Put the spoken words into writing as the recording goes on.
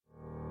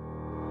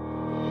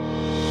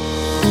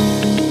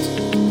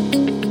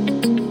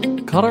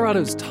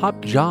Colorado's top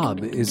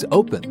job is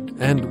open,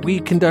 and we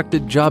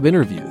conducted job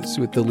interviews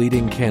with the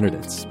leading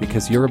candidates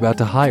because you're about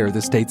to hire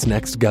the state's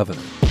next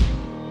governor.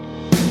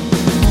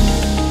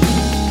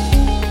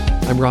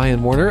 I'm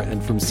Ryan Warner,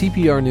 and from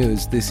CPR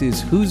News, this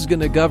is Who's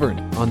Gonna Govern.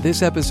 On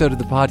this episode of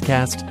the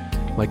podcast,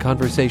 my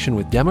conversation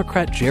with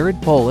Democrat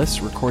Jared Polis,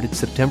 recorded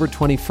September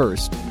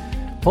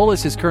 21st.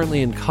 Polis is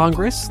currently in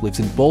Congress, lives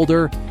in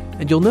Boulder,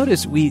 and you'll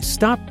notice we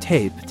stopped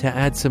tape to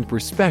add some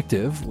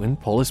perspective when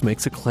Polis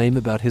makes a claim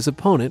about his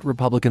opponent,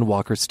 Republican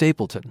Walker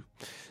Stapleton.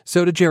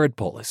 So to Jared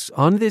Polis,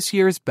 on this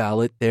year's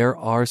ballot, there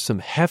are some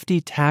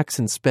hefty tax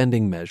and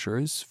spending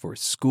measures for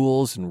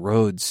schools and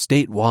roads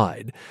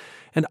statewide,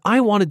 and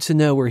I wanted to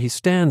know where he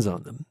stands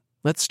on them.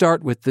 Let's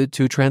start with the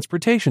two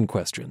transportation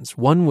questions.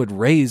 One would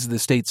raise the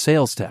state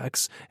sales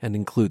tax and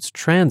includes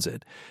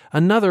transit.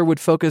 Another would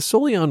focus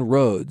solely on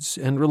roads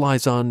and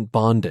relies on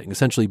bonding,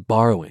 essentially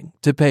borrowing,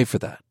 to pay for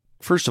that.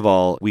 First of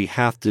all, we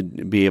have to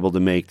be able to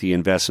make the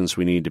investments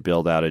we need to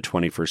build out a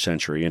 21st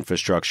century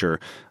infrastructure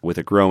with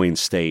a growing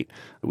state.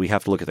 We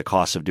have to look at the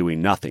cost of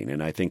doing nothing.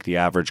 And I think the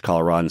average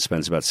Coloradan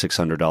spends about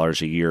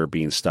 $600 a year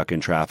being stuck in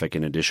traffic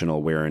and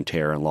additional wear and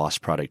tear and lost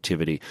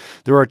productivity.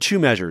 There are two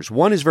measures.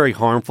 One is very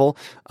harmful.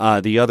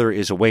 The other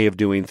is a way of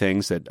doing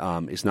things that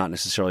is not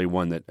necessarily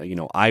one that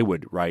I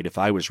would write if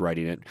I was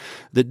writing it.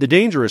 The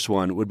dangerous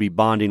one would be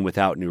bonding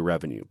without new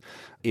revenue.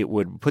 It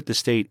would put the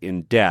state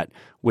in debt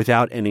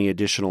without any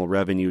additional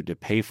revenue to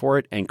pay for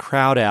it and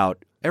crowd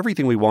out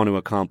everything we want to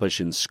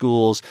accomplish in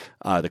schools.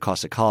 The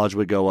cost of college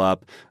would go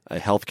up,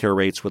 healthcare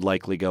rates would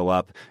likely go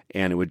up,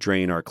 and it would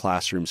drain our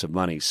classrooms of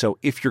money. So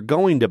if you're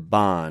going to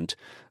bond,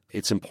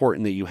 it's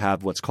important that you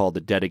have what's called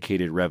a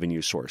dedicated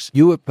revenue source.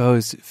 You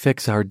oppose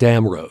Fix Our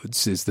Damn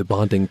Roads is the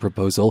bonding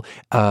proposal.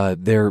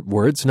 Their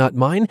words, not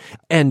mine.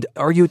 And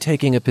are you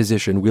taking a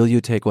position, will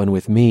you take one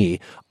with me,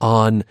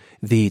 on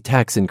the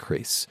tax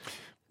increase?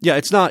 Yeah,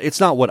 it's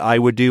not what I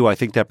would do. I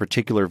think that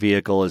particular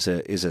vehicle is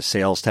a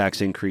sales tax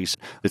increase.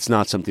 It's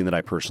not something that I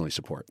personally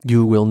support.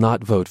 You will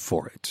not vote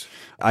for it.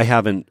 I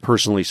haven't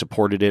personally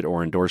supported it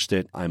or endorsed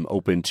it. I'm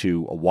open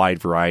to a wide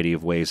variety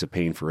of ways of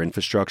paying for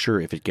infrastructure.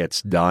 If it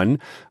gets done,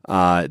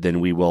 then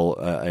we will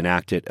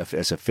enact it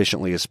as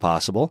efficiently as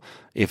possible.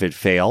 If it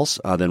fails,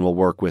 then we'll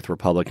work with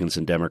Republicans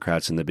and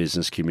Democrats in the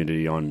business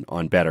community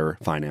on better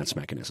finance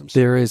mechanisms.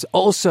 There is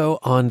also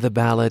on the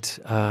ballot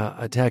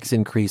a tax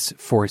increase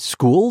for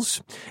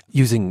schools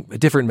using a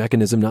different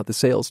mechanism, not the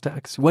sales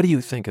tax. What do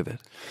you think of it?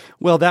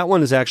 Well, that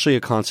one is actually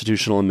a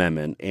constitutional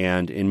amendment,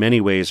 and in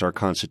many ways our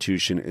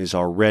Constitution is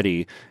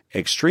already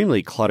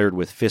extremely cluttered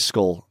with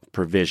fiscal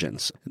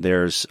provisions.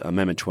 There's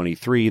Amendment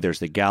 23, there's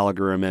the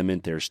Gallagher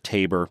Amendment, there's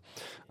Tabor.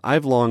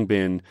 I've long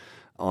been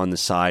on the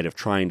side of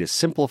trying to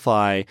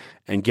simplify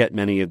and get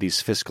many of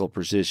these fiscal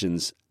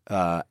provisions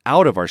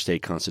out of our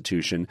state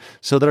constitution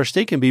so that our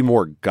state can be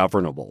more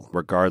governable,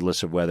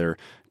 regardless of whether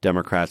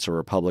Democrats or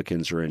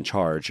Republicans are in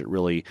charge. It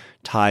really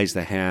ties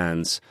the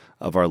hands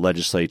of our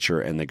legislature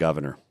and the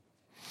governor.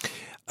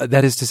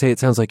 That is to say, it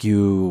sounds like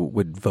you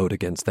would vote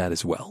against that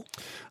as well.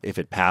 If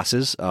it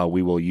passes,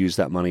 we will use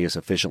that money as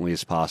efficiently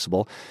as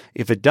possible.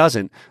 If it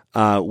doesn't,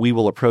 we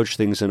will approach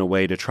things in a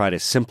way to try to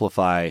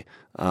simplify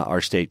our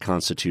state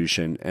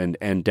constitution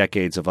and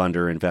decades of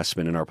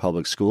underinvestment in our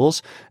public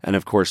schools, and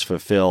of course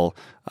fulfill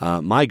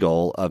my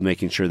goal of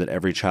making sure that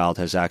every child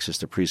has access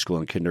to preschool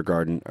and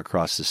kindergarten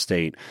across the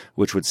state,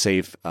 which would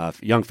save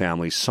young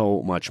families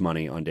so much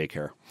money on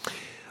daycare.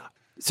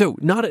 So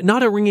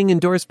not a ringing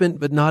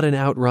endorsement, but not an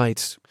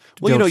outright.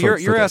 Well,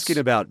 you're asking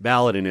about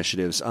ballot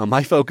initiatives.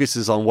 My focus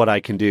is on what I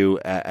can do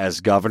as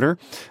governor.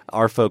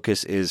 Our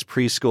focus is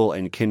preschool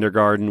and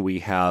kindergarten. We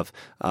have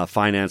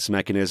finance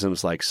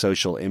mechanisms like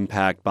social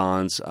impact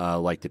bonds,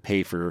 like the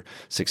Pay for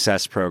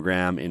Success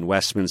program in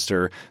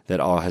Westminster that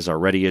has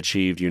already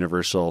achieved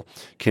universal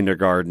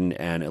kindergarten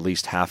and at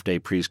least half-day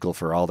preschool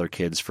for all their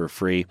kids for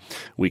free.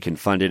 We can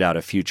fund it out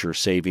of future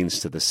savings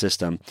to the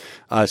system.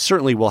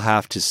 Certainly, we'll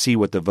have to see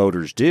what the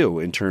voters do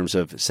in terms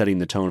of setting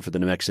the tone for the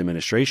next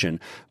administration.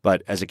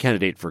 But as a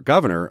candidate for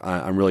governor,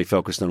 I'm really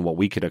focused on what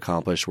we could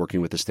accomplish working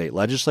with the state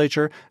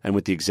legislature and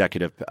with the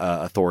executive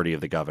authority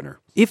of the governor.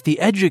 If the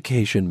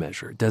education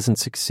measure doesn't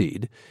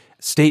succeed,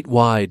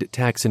 statewide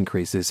tax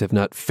increases have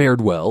not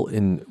fared well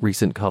in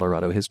recent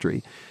Colorado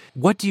history.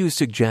 What do you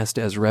suggest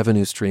as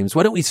revenue streams?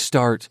 Why don't we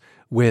start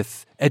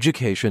with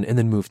education and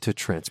then move to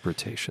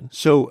transportation?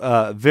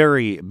 So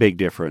very big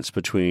difference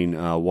between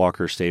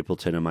Walker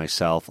Stapleton and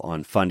myself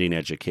on funding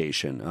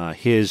education.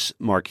 His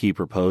marquee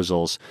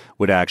proposals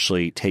would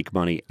actually take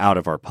money out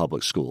of our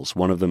public schools.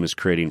 One of them is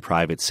creating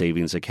private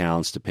savings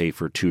accounts to pay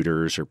for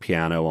tutors or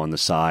piano on the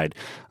side.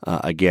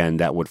 Again,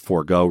 that would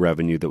forego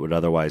revenue that would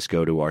otherwise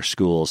go to our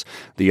schools.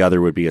 The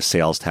other would be a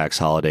sales tax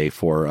holiday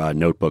for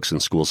notebooks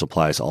and school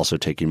supplies, also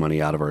taking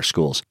money out of our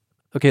schools.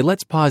 Okay,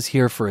 let's pause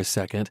here for a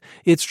second.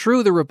 It's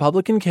true the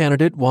Republican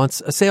candidate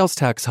wants a sales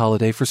tax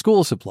holiday for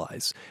school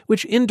supplies,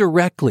 which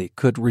indirectly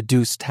could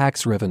reduce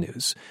tax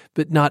revenues,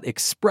 but not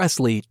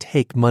expressly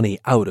take money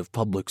out of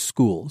public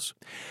schools.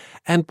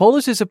 And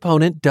Polis's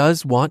opponent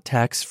does want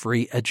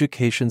tax-free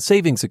education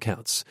savings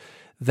accounts.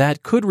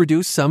 that could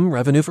reduce some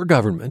revenue for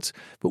government,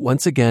 but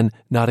once again,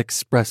 not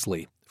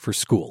expressly for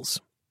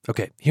schools.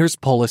 Okay, here's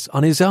Polis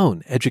on his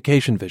own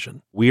education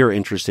vision. We are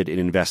interested in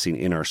investing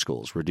in our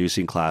schools,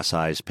 reducing class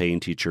size, paying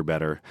teacher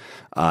better.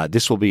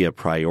 This will be a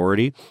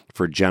priority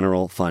for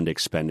general fund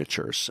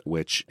expenditures,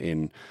 which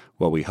in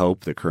what we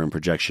hope the current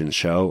projections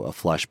show, a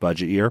flush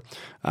budget year,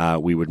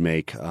 we would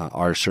make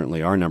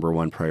certainly our number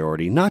one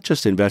priority, not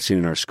just investing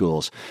in our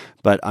schools,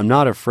 but I'm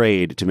not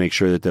afraid to make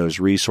sure that those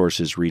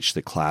resources reach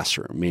the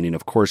classroom, meaning,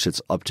 of course,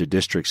 it's up to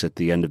districts at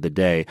the end of the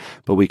day,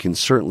 but we can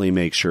certainly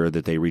make sure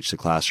that they reach the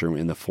classroom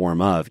in the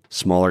form of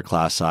smaller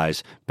class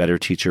size, better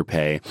teacher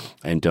pay,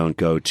 and don't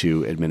go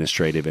to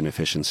administrative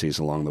inefficiencies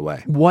along the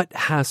way. What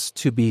has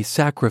to be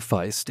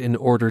sacrificed in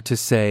order to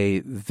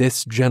say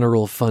this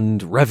general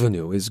fund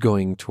revenue is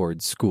going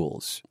towards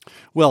schools?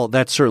 Well,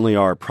 that's certainly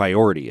our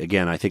priority.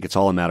 Again, I think it's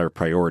all a matter of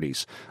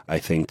priorities. I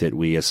think that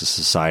we as a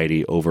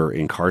society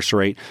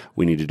over-incarcerate.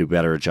 We need to do a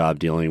better job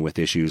dealing with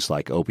issues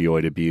like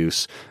opioid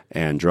abuse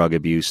and drug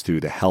abuse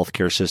through the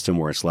healthcare system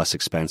where it's less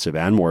expensive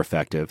and more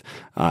effective,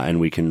 and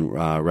we can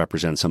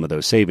represent some of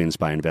those savings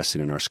by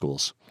investing in our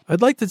schools.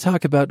 I'd like to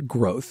talk about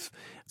growth.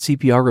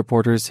 CPR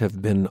reporters have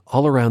been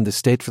all around the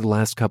state for the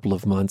last couple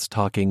of months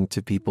talking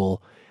to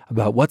people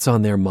about what's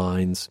on their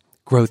minds.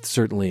 Growth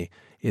certainly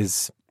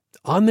is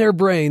on their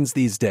brains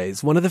these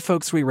days. One of the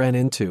folks we ran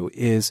into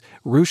is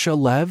Rusha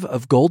Lev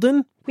of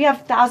Golden. We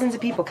have thousands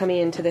of people coming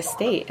into this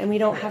state, and we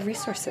don't have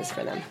resources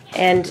for them.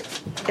 And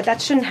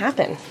that shouldn't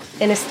happen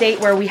in a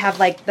state where we have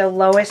like the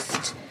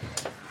lowest,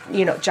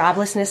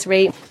 joblessness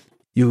rate.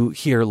 You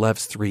hear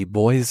Lev's three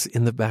boys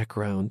in the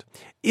background.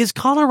 Is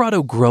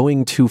Colorado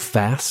growing too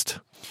fast?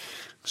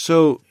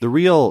 So the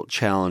real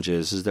challenge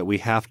is that we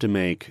have to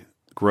make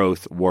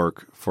growth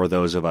work for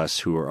those of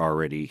us who are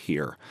already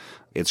here.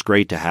 It's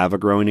great to have a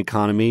growing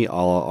economy.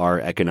 All our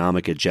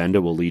economic agenda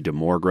will lead to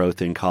more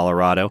growth in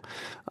Colorado.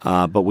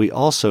 But we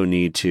also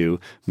need to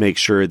make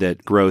sure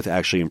that growth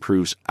actually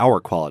improves our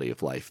quality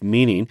of life,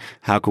 meaning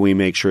how can we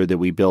make sure that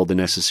we build the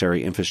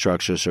necessary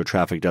infrastructure so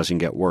traffic doesn't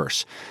get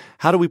worse?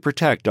 How do we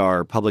protect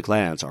our public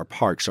lands, our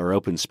parks, our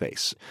open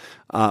space?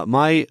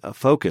 My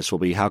focus will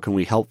be how can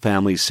we help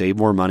families save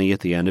more money at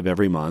the end of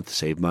every month,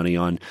 save money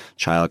on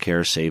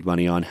childcare, save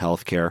money on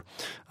healthcare,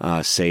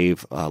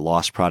 save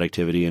lost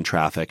productivity and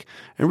traffic,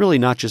 and really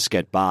not just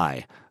get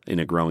by in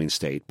a growing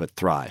state, but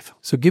thrive.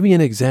 So give me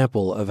an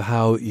example of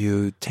how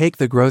you take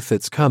the growth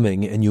that's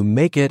coming and you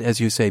make it, as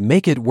you say,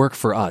 make it work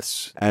for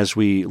us. As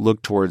we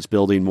look towards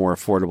building more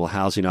affordable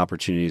housing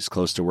opportunities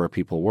close to where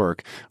people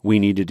work, we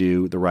need to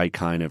do the right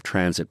kind of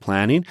transit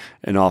planning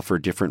and offer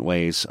different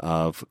ways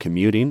of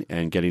commuting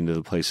and getting to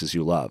the places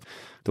you love.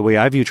 The way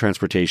I view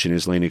transportation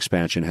is lane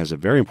expansion has a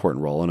very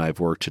important role, and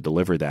I've worked to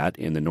deliver that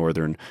in the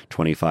Northern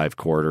 25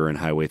 corridor and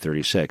Highway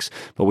 36.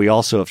 But we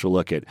also have to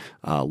look at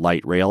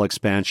light rail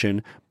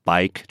expansion,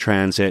 bike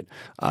transit,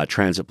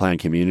 transit plan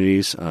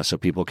communities so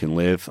people can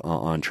live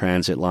on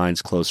transit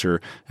lines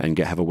closer and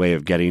have a way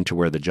of getting to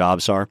where the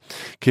jobs are.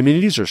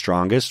 Communities are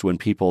strongest when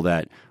people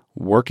that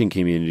work in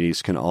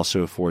communities can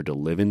also afford to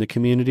live in the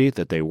community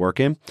that they work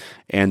in,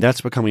 and that's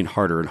becoming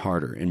harder and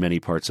harder in many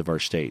parts of our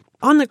state.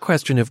 On the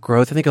question of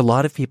growth, I think a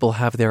lot of people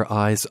have their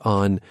eyes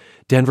on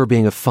Denver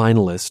being a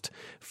finalist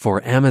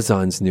for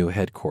Amazon's new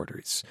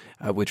headquarters,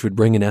 which would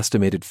bring an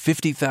estimated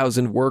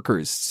 50,000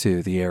 workers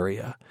to the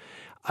area.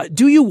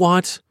 Do you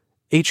want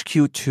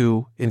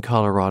HQ2 in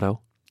Colorado?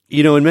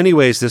 In many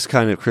ways, this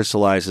kind of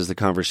crystallizes the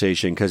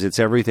conversation because it's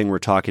everything we're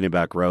talking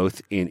about growth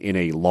in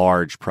a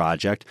large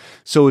project.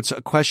 So it's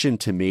a question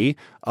to me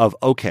of,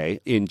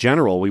 okay, in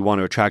general, we want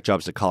to attract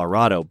jobs to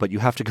Colorado, but you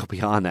have to go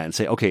beyond that and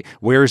say, okay,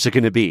 where is it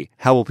going to be?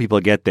 How will people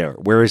get there?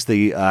 Where is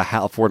the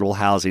affordable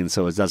housing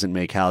so it doesn't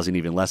make housing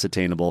even less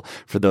attainable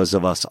for those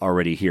of us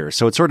already here?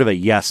 So it's sort of a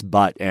yes,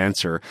 but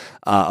answer.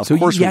 Of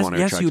course, we want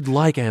to attract. Yes, you'd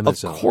like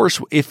Amazon. Of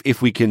course,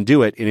 if we can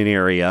do it in an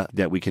area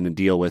that we can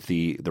deal with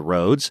the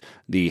roads,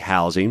 the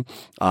housing,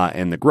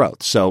 and the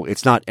growth. So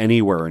it's not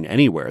anywhere and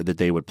anywhere that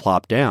they would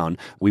plop down.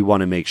 We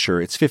want to make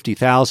sure it's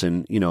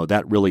 50,000,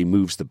 that really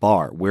moves the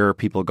bar. Where are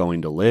people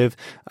going to live?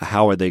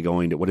 How are they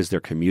what is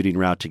their commuting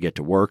route to get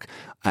to work?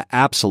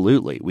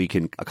 Absolutely. We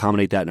can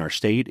accommodate that in our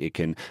state. It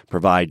can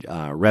provide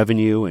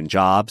revenue and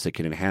jobs that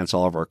can enhance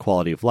all of our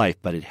quality of life,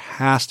 but it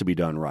has to be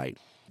done right.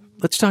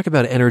 Let's talk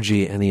about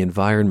energy and the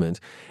environment.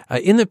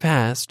 In the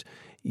past,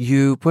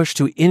 you push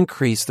to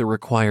increase the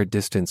required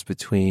distance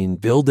between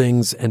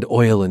buildings and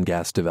oil and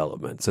gas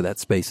development. So that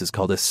space is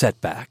called a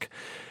setback.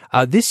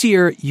 This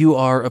year, you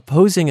are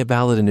opposing a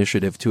ballot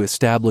initiative to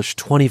establish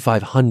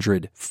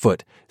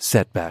 2,500-foot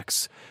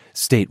setbacks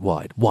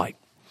statewide. Why?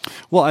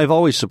 Well, I've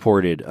always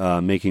supported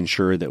making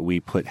sure that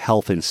we put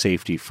health and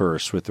safety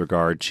first with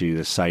regard to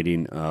the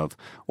siting of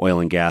oil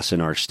and gas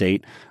in our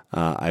state.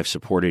 I've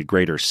supported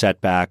greater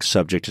setbacks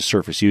subject to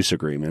surface use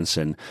agreements,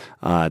 and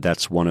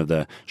that's one of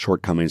the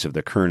shortcomings of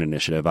the current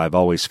initiative. I've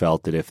always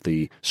felt that if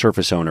the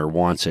surface owner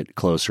wants it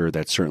closer,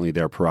 that's certainly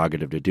their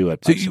prerogative to do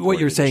it. So what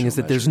you're saying is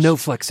that there's no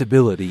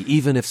flexibility,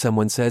 even if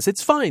someone says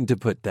it's fine to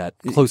put that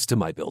close to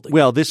my building.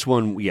 Well, this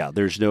one,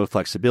 there's no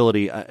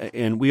flexibility.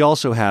 And we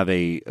also have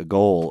a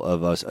goal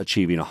of us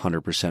achieving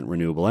 100%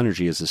 renewable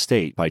energy as a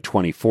state by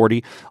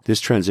 2040. This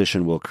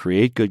transition will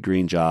create good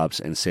green jobs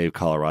and save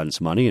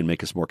Coloradans money and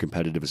make us more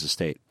competitive as a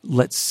state.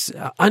 Let's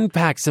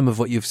unpack some of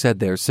what you've said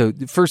there. So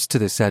first to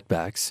the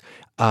setbacks.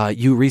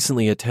 You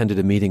recently attended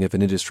a meeting of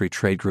an industry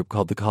trade group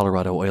called the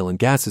Colorado Oil and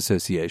Gas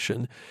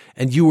Association,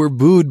 and you were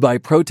booed by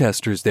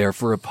protesters there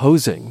for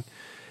opposing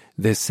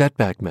this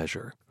setback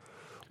measure.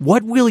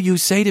 What will you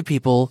say to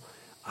people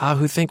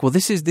who think, well,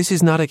 this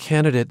is not a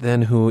candidate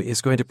then who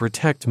is going to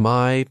protect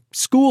my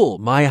school,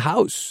 my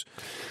house?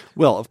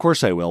 Well, of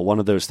course I will. One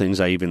of those things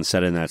I even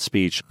said in that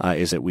speech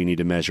is that we need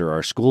to measure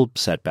our school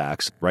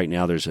setbacks. Right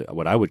now, there's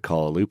what I would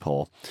call a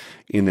loophole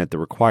in that the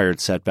required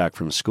setback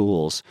from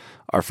schools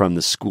are from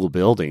the school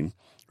building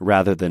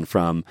rather than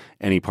from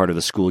any part of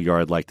the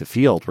schoolyard like the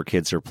field where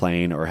kids are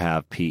playing or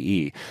have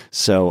PE.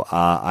 So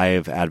I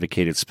have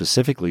advocated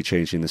specifically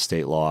changing the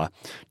state law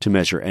to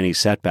measure any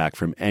setback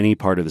from any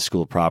part of the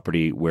school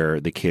property where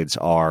the kids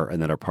are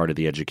and that are part of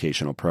the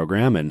educational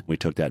program. And we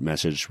took that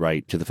message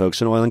right to the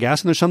folks in oil and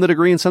gas, and there's some that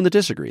agree and some that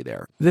disagree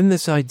there. Then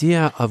this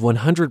idea of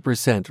 100%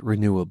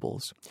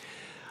 renewables.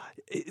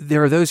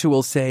 There are those who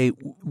will say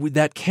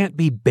that can't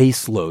be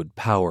baseload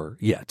power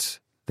yet.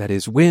 That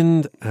is,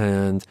 wind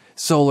and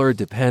solar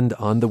depend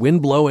on the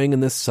wind blowing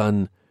and the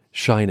sun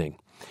shining.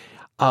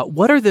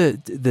 What are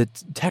the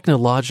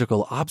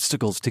technological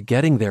obstacles to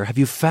getting there? Have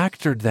you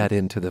factored that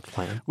into the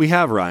plan? We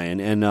have, Ryan.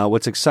 And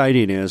what's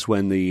exciting is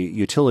when the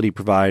utility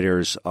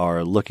providers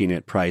are looking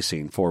at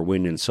pricing for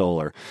wind and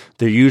solar,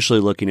 they're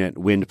usually looking at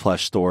wind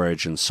plus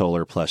storage and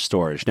solar plus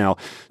storage. Now,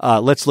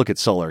 let's look at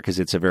solar because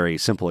it's a very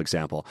simple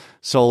example.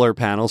 Solar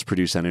panels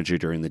produce energy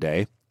during the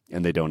day,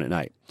 and they don't at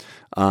night.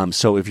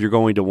 So if you're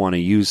going to want to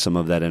use some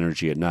of that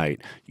energy at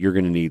night, you're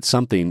going to need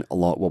something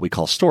along what we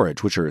call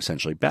storage, which are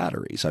essentially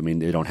batteries. I mean,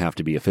 they don't have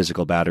to be a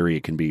physical battery.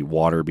 It can be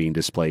water being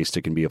displaced.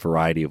 It can be a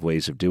variety of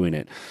ways of doing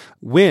it.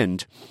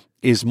 Wind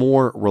is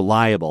more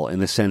reliable in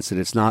the sense that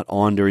it's not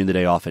on during the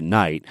day, off at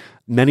night.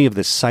 Many of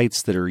the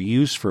sites that are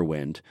used for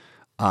wind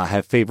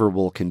have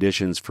favorable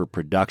conditions for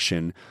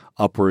production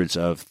upwards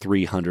of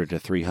 300 to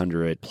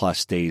 300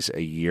 plus days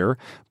a year.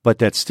 But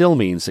that still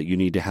means that you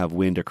need to have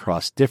wind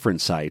across different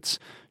sites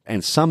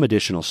and some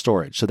additional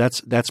storage. So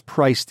that's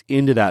priced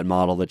into that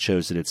model that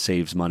shows that it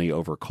saves money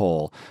over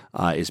coal,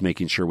 is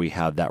making sure we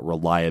have that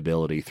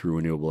reliability through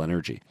renewable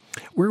energy.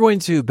 We're going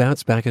to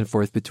bounce back and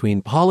forth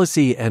between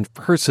policy and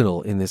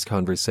personal in this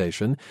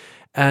conversation.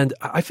 And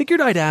I figured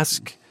I'd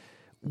ask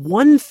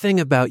one thing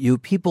about you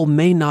people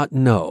may not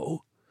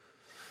know.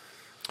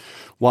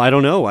 Well, I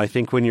don't know. I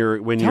think when you're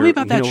tell me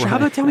about that shirt. How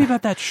about tell me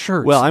about that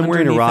shirt? Well, I'm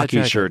wearing a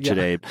Rockies shirt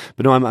today,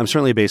 but no, I'm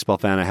certainly a baseball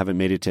fan. I haven't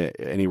made it to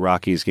any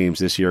Rockies games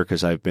this year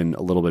because I've been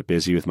a little bit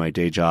busy with my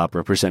day job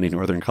representing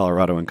Northern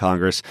Colorado in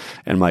Congress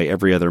and my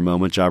every other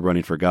moment job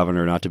running for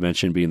governor. Not to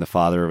mention being the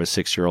father of a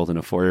 6-year-old and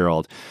a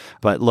 4-year-old.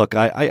 But look,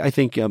 I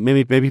think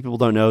maybe people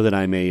don't know that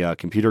I'm a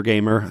computer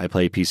gamer. I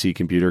play PC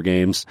computer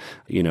games,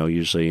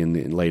 usually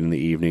late in the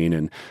evening,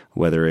 and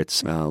whether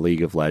it's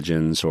League of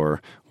Legends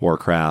or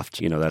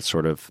Warcraft, that's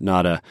sort of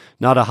not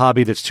a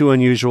hobby that's too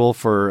unusual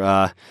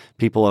for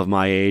people of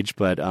my age,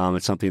 but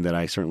it's something that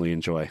I certainly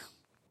enjoy.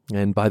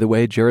 And by the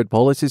way, Jared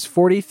Polis is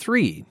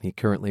 43. He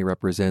currently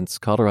represents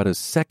Colorado's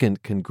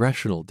 2nd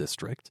congressional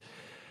district.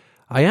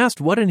 I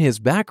asked what in his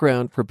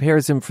background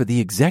prepares him for the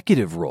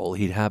executive role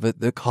he'd have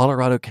at the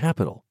Colorado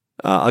Capitol.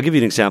 I'll give you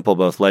an example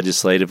both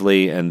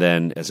legislatively and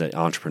then as an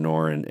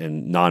entrepreneur and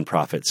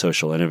nonprofit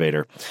social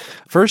innovator.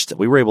 First,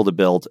 we were able to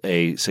build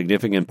a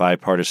significant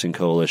bipartisan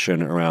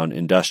coalition around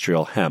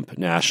industrial hemp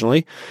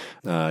nationally.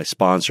 I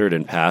sponsored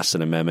and passed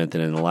an amendment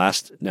that in the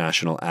last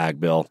national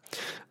ag bill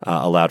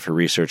allowed for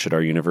research at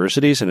our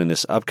universities. And in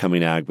this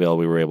upcoming ag bill,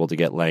 we were able to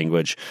get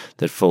language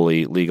that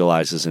fully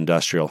legalizes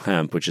industrial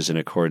hemp, which is in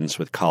accordance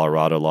with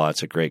Colorado law.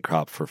 It's a great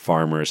crop for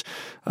farmers.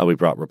 We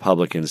brought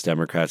Republicans,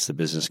 Democrats, the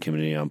business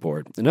community on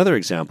board. Another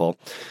example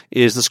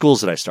is the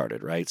schools that I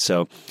started, right?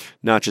 So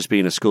not just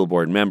being a school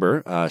board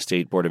member,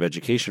 State Board of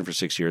Education for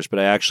 6 years, but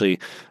I actually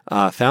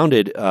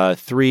founded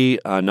 3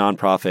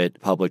 nonprofit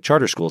public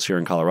charter schools here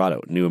in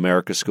Colorado, New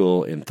America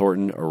School in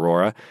Thornton,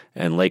 Aurora,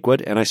 and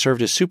Lakewood, and I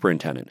served as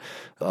superintendent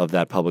of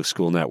that public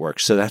school network.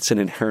 So that's an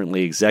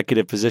inherently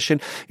executive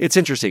position. It's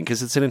interesting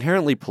because it's an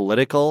inherently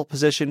political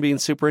position being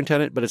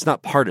superintendent, but it's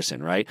not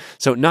partisan, right?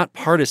 So not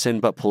partisan,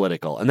 but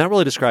political. And that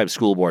really describes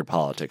school board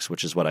politics,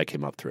 which is what I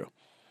came up through.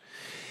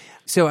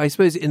 So I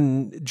suppose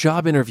in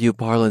job interview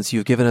parlance,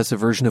 you've given us a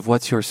version of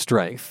what's your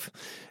strength.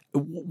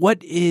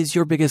 What is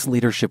your biggest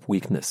leadership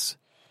weakness?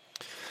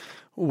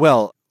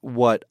 Well,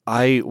 what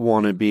I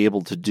want to be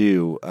able to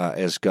do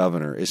as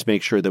governor is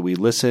make sure that we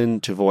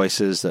listen to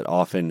voices that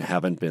often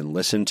haven't been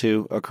listened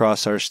to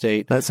across our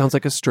state. That sounds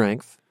like a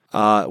strength.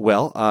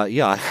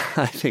 Yeah,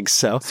 I think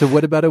so. So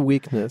what about a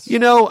weakness?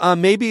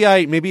 Maybe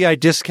I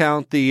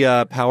discount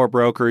the power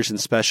brokers and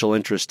special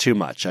interests too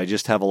much. I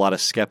just have a lot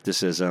of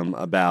skepticism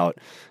about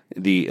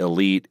the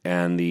elite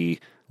and the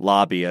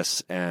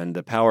lobbyists and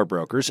the power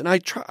brokers, and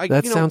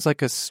that sounds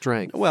like a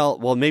strength.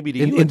 Well, maybe to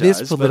you in it does,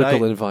 this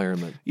political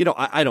environment.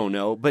 I don't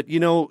know, but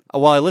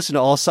while I listen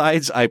to all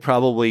sides, I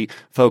probably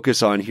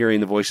focus on hearing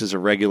the voices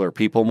of regular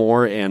people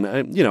more, and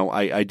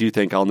I do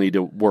think I'll need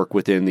to work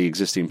within the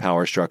existing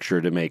power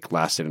structure to make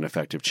lasting and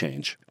effective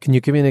change. Can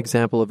you give me an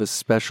example of a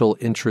special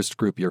interest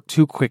group you're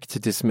too quick to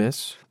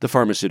dismiss? The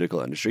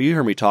pharmaceutical industry. You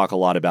hear me talk a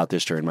lot about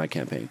this during my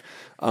campaign.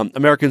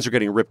 Americans are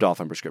getting ripped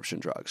off on prescription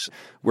drugs.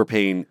 We're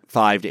paying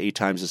 5 to 8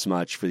 times as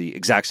much for the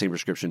exact same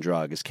prescription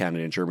drug as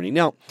Canada and Germany.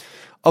 Now,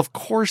 of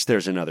course,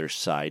 there's another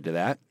side to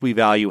that. We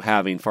value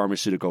having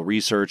pharmaceutical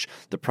research,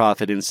 the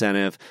profit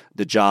incentive,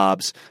 the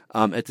jobs.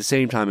 At the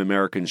same time,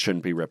 Americans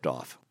shouldn't be ripped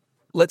off.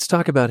 Let's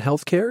talk about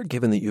healthcare,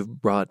 given that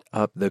you've brought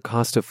up the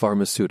cost of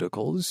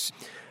pharmaceuticals.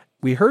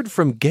 We heard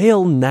from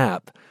Gail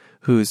Knapp,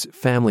 whose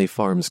family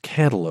farms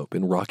cantaloupe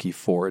in Rocky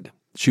Ford.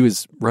 She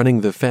was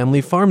running the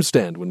family farm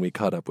stand when we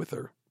caught up with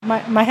her.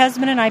 My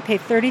husband and I pay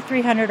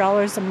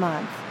 $3,300 a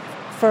month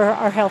for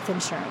our health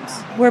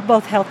insurance. We're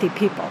both healthy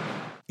people.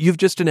 You've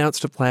just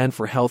announced a plan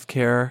for health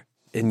care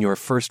in your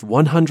first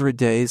 100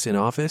 days in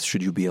office,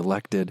 should you be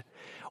elected.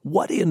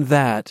 What in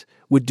that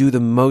would do the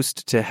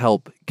most to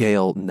help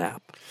Gail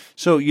Knapp?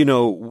 So,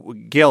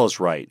 Gail is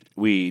right.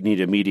 We need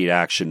immediate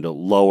action to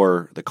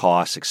lower the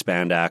costs,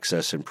 expand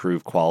access,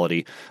 improve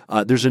quality.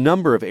 There's a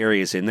number of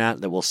areas in that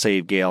will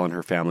save Gail and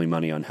her family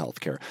money on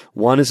healthcare.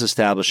 One is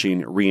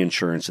establishing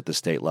reinsurance at the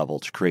state level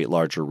to create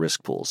larger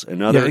risk pools.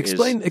 Another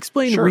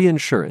explain Sure.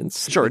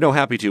 reinsurance. Sure, no,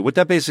 happy to. What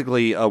that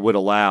basically would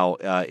allow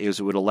is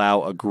it would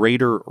allow a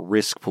greater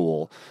risk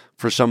pool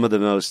for some of the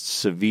most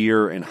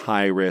severe and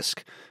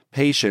high-risk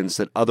patients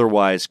that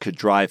otherwise could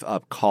drive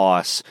up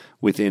costs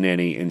within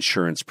any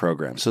insurance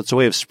program. So it's a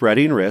way of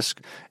spreading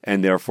risk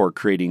and therefore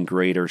creating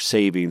greater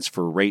savings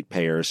for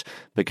ratepayers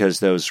because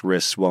those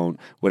risks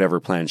whatever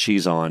plan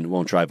she's on,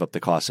 won't drive up the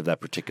cost of that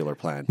particular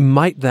plan.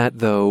 Might that,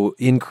 though,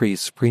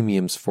 increase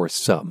premiums for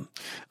some?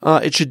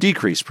 It should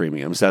decrease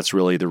premiums. That's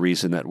really the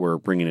reason that we're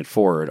bringing it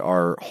forward.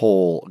 Our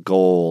whole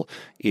goal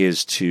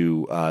is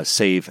to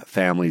save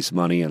families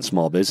money and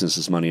small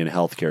businesses money in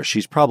healthcare.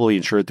 She's probably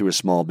insured through a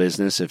small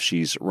business if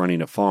she's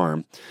running a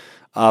farm.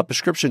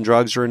 Prescription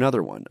drugs are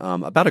another one.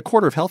 About a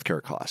quarter of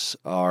healthcare costs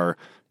are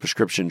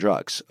prescription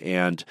drugs.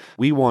 And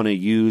we want to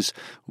use,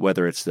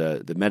 whether it's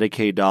the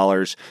Medicaid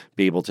dollars,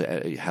 be able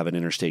to have an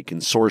interstate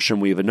consortium.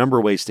 We have a number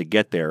of ways to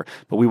get there,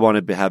 but we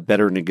want to have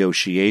better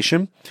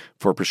negotiation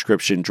for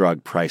prescription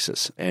drug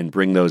prices and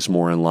bring those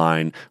more in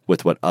line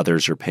with what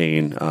others are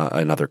paying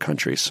in other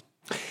countries.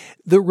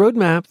 The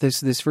roadmap,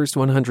 this first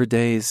 100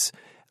 days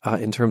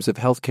in terms of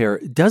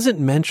healthcare, doesn't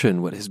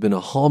mention what has been a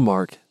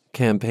hallmark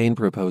campaign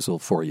proposal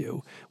for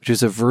you, which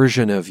is a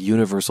version of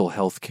universal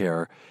health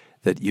care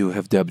that you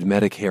have dubbed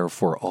Medicare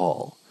for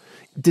All.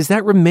 Does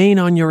that remain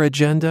on your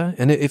agenda?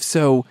 And if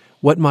so,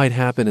 what might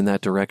happen in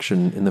that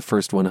direction in the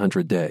first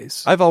 100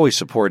 days? I've always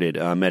supported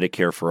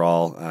Medicare for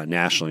All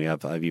nationally.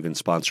 I've even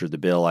sponsored the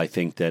bill. I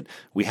think that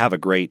we have a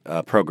great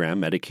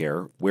program,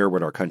 Medicare. Where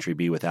would our country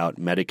be without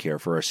Medicare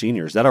for our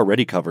seniors? That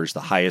already covers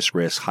the highest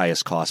risk,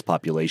 highest cost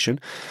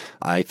population.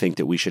 I think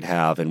that we should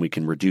have, and we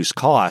can reduce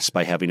costs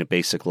by having a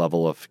basic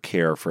level of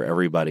care for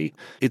everybody.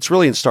 It's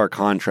really in stark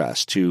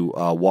contrast to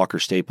Walker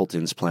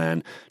Stapleton's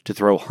plan to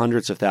throw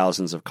hundreds of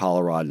thousands of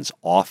Coloradans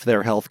off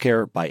their health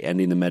care by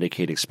ending the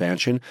Medicaid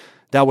expansion.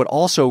 That would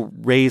also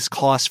raise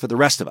costs for the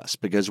rest of us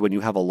because when you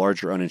have a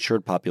larger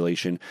uninsured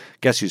population,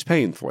 guess who's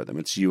paying for them?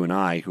 It's you and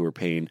I who are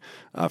paying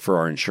for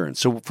our insurance.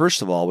 So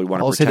first of all, we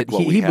want to protect what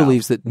we have. He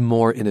believes that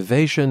more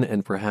innovation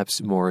and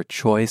perhaps more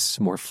choice,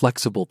 more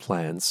flexible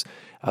plans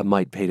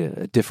might paint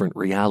a different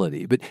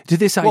reality. But to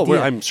this idea...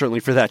 Well, I'm certainly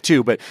for that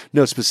too. But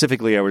no,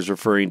 specifically I was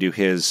referring to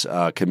his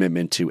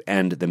commitment to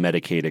end the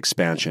Medicaid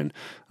expansion.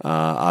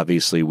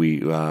 Obviously,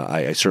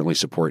 I certainly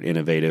support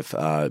innovative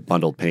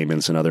bundled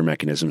payments and other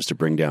mechanisms to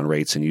bring down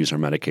rates and use our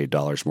Medicaid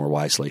dollars more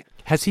wisely.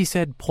 Has he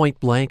said point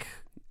blank,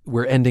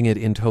 we're ending it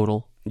in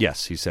total?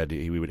 Yes, he said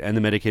we would end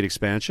the Medicaid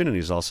expansion, and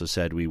he's also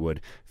said we would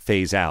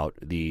phase out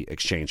the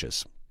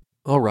exchanges.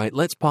 All right,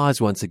 let's pause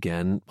once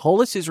again.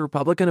 Polis's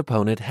Republican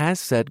opponent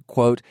has said,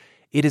 quote,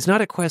 "It is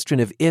not a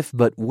question of if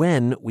but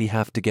when we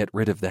have to get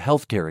rid of the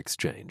healthcare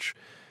exchange."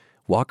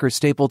 Walker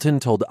Stapleton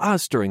told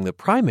us during the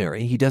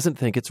primary he doesn't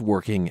think it's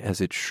working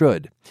as it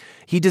should.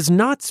 He does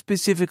not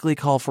specifically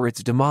call for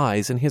its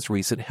demise in his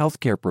recent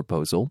healthcare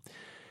proposal.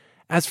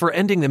 As for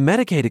ending the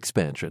Medicaid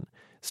expansion,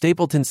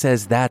 Stapleton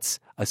says that's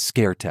a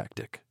scare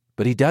tactic.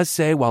 But he does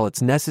say while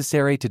it's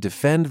necessary to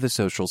defend the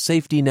social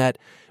safety net,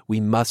 we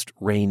must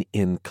rein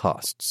in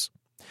costs.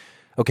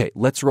 Okay,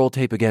 let's roll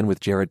tape again with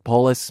Jared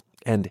Polis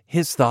and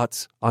his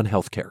thoughts on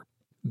healthcare.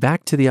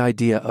 Back to the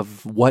idea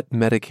of what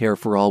Medicare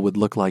for All would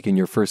look like in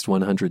your first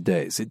 100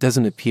 days. It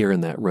doesn't appear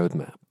in that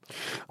roadmap.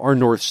 Our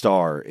North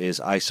Star is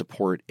I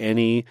support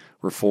any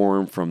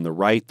reform from the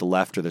right, the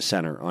left, or the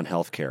center on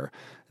healthcare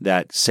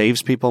that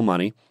saves people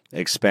money,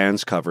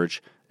 expands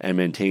coverage, and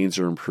maintains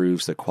or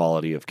improves the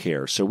quality of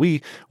care. So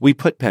we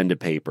put pen to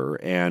paper,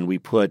 and we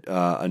put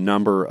a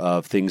number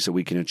of things that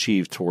we can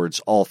achieve towards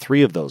all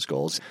three of those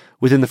goals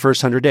within the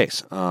first 100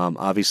 days.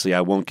 Obviously,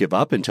 I won't give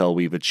up until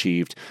we've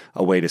achieved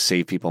a way to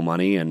save people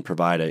money and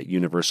provide a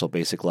universal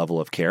basic level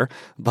of care.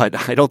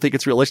 But I don't think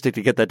it's realistic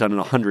to get that done in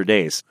 100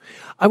 days.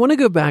 I want to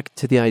go back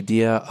to the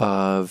idea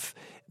of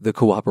the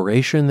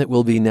cooperation that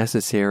will be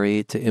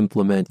necessary to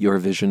implement your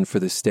vision for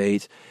the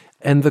state,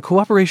 and the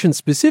cooperation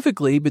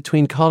specifically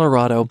between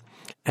Colorado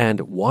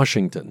and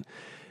Washington.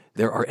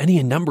 There are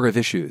any number of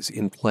issues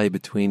in play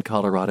between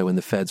Colorado and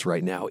the feds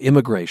right now: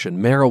 immigration,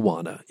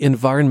 marijuana,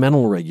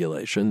 environmental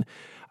regulation,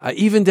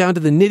 even down to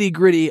the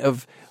nitty-gritty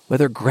of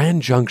whether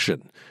Grand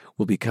Junction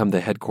will become the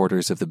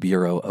headquarters of the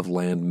Bureau of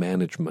Land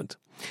Management.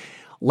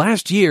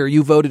 Last year,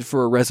 you voted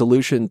for a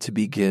resolution to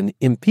begin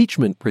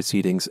impeachment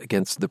proceedings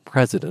against the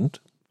president.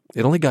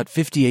 It only got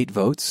 58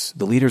 votes.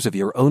 The leaders of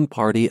your own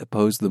party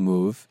opposed the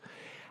move.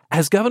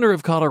 As governor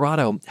of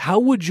Colorado, how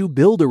would you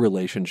build a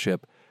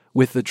relationship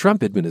with the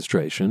Trump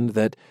administration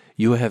that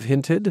you have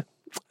hinted,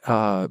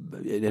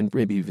 and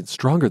maybe even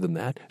stronger than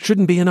that,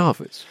 shouldn't be in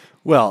office?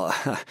 Well,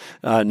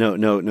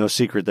 no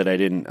secret that I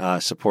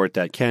didn't support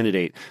that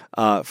candidate.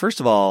 First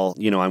of all,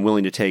 I'm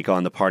willing to take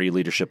on the party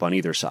leadership on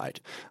either side.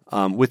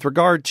 With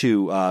regard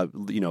to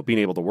being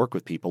able to work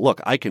with people,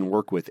 look, I can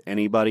work with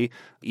anybody,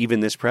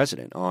 even this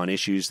president, on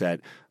issues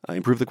that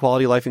improve the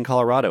quality of life in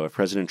Colorado. If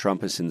President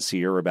Trump is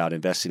sincere about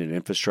investing in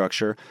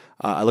infrastructure,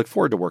 I look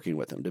forward to working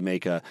with him to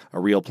make a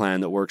real plan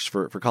that works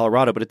for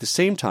Colorado. But at the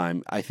same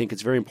time, I think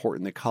it's very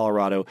important that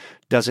Colorado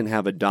doesn't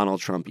have a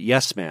Donald Trump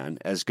yes man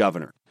as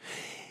governor.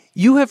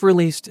 You have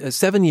released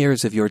 7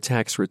 years of your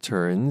tax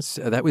returns.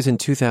 That was in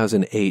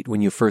 2008 when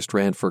you first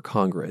ran for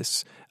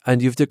Congress. And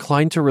you've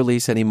declined to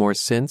release any more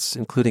since,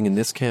 including in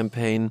this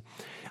campaign.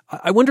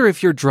 I wonder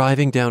if you're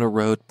driving down a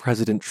road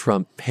President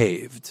Trump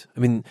paved. I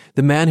mean,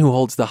 the man who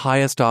holds the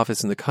highest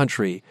office in the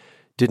country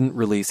didn't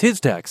release his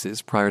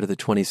taxes prior to the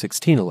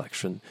 2016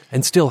 election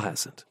and still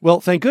hasn't.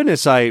 Well, thank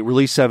goodness I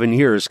released 7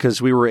 years,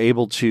 because we were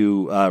able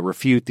to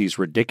refute these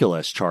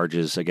ridiculous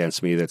charges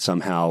against me that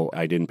somehow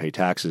I didn't pay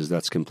taxes.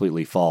 That's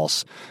completely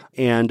false.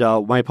 And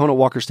my opponent,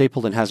 Walker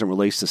Stapleton, hasn't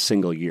released a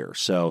single year.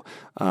 So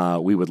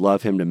we would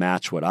love him to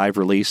match what I've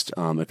released.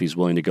 If he's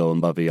willing to go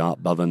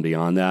above and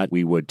beyond that,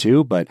 we would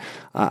too. But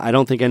I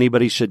don't think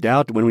anybody should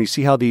doubt, when we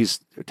see how these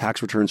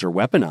tax returns are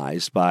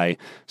weaponized by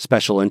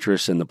special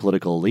interests in the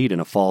political elite in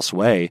a false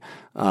way,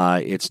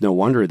 it's no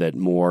wonder that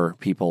more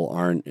people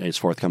aren't as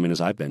forthcoming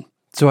as I've been.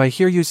 So I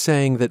hear you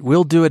saying that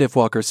we'll do it if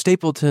Walker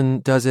Stapleton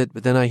does it,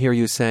 but then I hear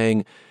you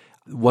saying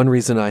one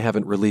reason I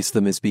haven't released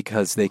them is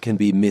because they can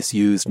be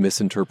misused,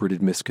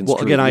 misinterpreted, misconstrued.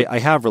 Well, again, I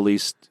have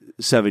released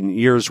 7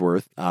 years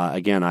worth.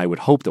 Again, I would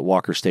hope that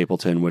Walker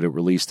Stapleton would have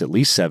released at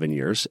least 7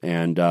 years,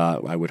 and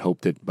I would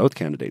hope that both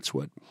candidates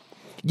would.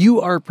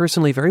 You are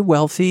personally very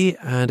wealthy,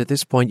 and at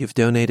this point you've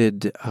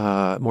donated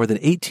more than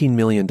 $18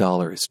 million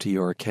to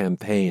your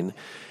campaign.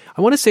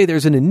 I want to say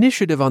there's an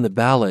initiative on the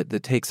ballot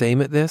that takes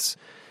aim at this.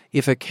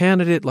 If a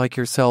candidate like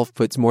yourself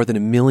puts more than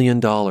 $1 million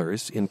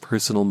in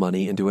personal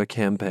money into a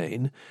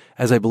campaign,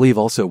 as I believe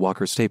also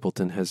Walker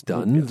Stapleton has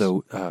done, yes,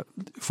 though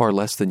far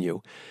less than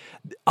you,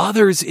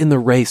 others in the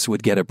race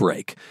would get a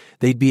break.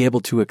 They'd be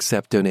able to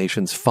accept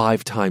donations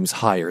 5 times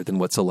higher than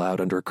what's allowed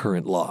under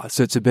current law.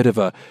 So it's a bit of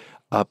a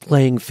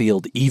playing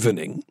field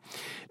evening.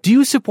 Do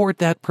you support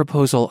that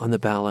proposal on the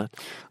ballot?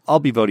 I'll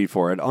be voting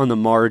for it. On the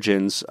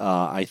margins,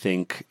 I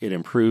think it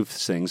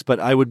improves things. But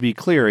I would be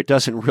clear, it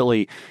doesn't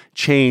really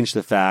change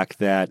the fact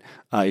that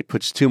it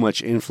puts too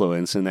much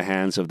influence in the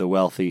hands of the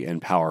wealthy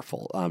and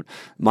powerful.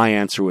 My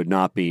answer would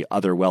not be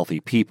other wealthy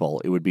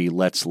people. It would be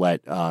let's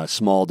let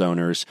small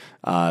donors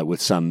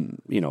with some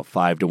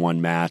 5-to-1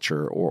 match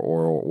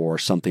or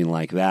something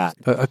like that.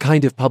 A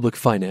kind of public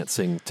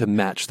financing to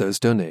match those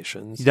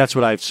donations. That's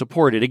what I've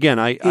supported. Again,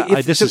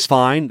 this is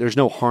fine. There's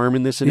no harm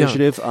in this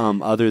initiative. Yeah.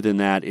 Other than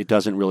that, it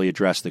doesn't really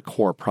address the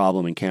core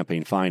problem in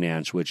campaign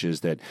finance, which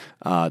is that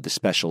the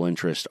special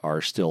interests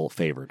are still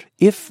favored.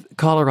 If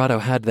Colorado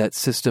had that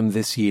system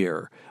this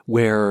year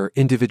where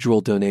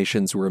individual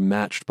donations were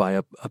matched by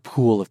a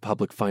pool of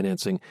public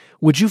financing,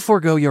 would you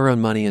forego your own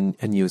money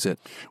and use it?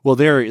 Well,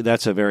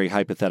 that's a very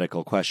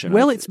hypothetical question.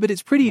 Well, it's pretty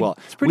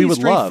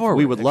straightforward.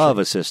 We would love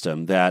a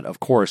system that, of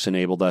course,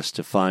 enabled us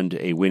to fund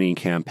a winning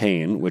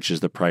campaign, which is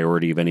the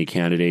priority of any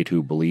candidate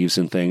who believes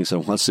in things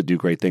and wants to do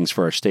great things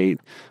for our state.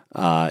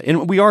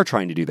 And we are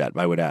trying to do that,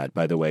 I would add,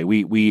 by the way.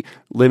 We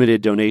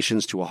limited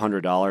donations to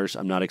 $100.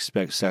 I'm not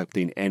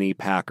accepting any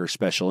PAC or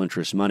special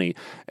interest money.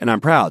 And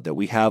I'm proud that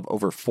we have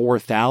over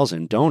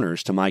 4,000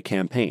 donors to my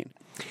campaign.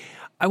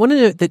 I want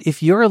to note that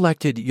if you're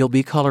elected, you'll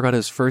be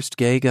Colorado's first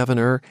gay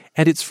governor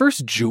and its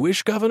first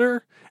Jewish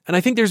governor. And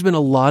I think there's been a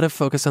lot of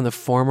focus on the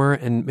former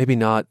and maybe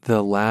not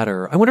the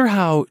latter. I wonder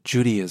how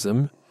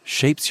Judaism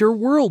shapes your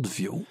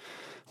worldview.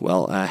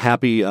 Well,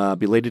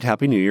 belated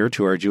Happy New Year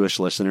to our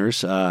Jewish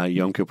listeners.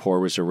 Yom Kippur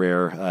was a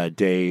rare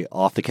day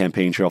off the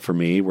campaign trail for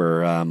me,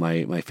 where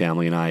my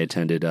family and I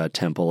attended a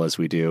temple as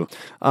we do.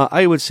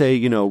 I would say,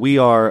 we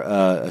are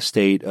a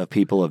state of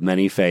people of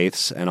many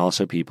faiths and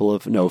also people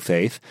of no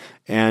faith.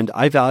 And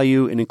I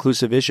value an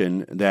inclusive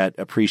vision that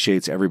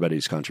appreciates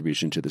everybody's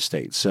contribution to the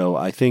state. So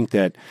I think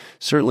that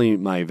certainly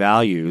my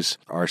values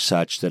are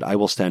such that I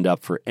will stand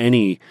up for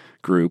any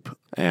group,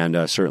 and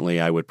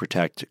certainly I would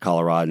protect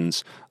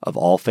Coloradans of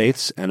all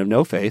faiths and of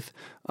no faith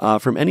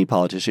from any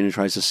politician who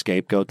tries to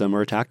scapegoat them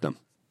or attack them.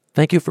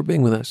 Thank you for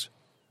being with us.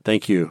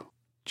 Thank you.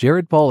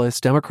 Jared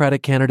Polis,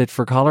 Democratic candidate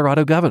for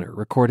Colorado governor,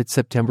 recorded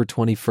September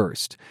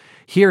 21st.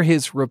 Hear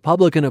his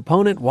Republican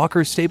opponent,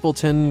 Walker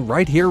Stapleton,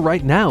 right here,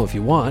 right now, if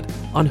you want,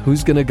 on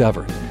Who's Gonna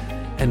Govern.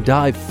 And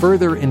dive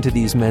further into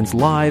these men's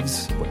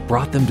lives, what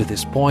brought them to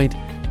this point,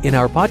 in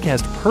our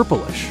podcast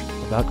Purplish,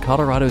 about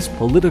Colorado's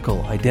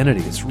political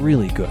identity. It's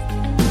really good.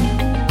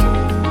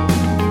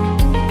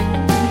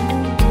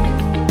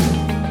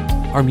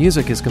 Our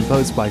music is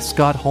composed by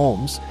Scott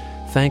Holmes,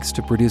 thanks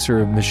to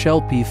producer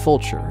Michelle P.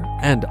 Fulcher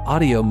and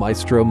audio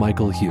maestro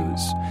Michael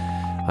Hughes.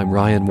 I'm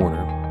Ryan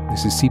Warner.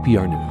 This is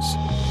CPR News.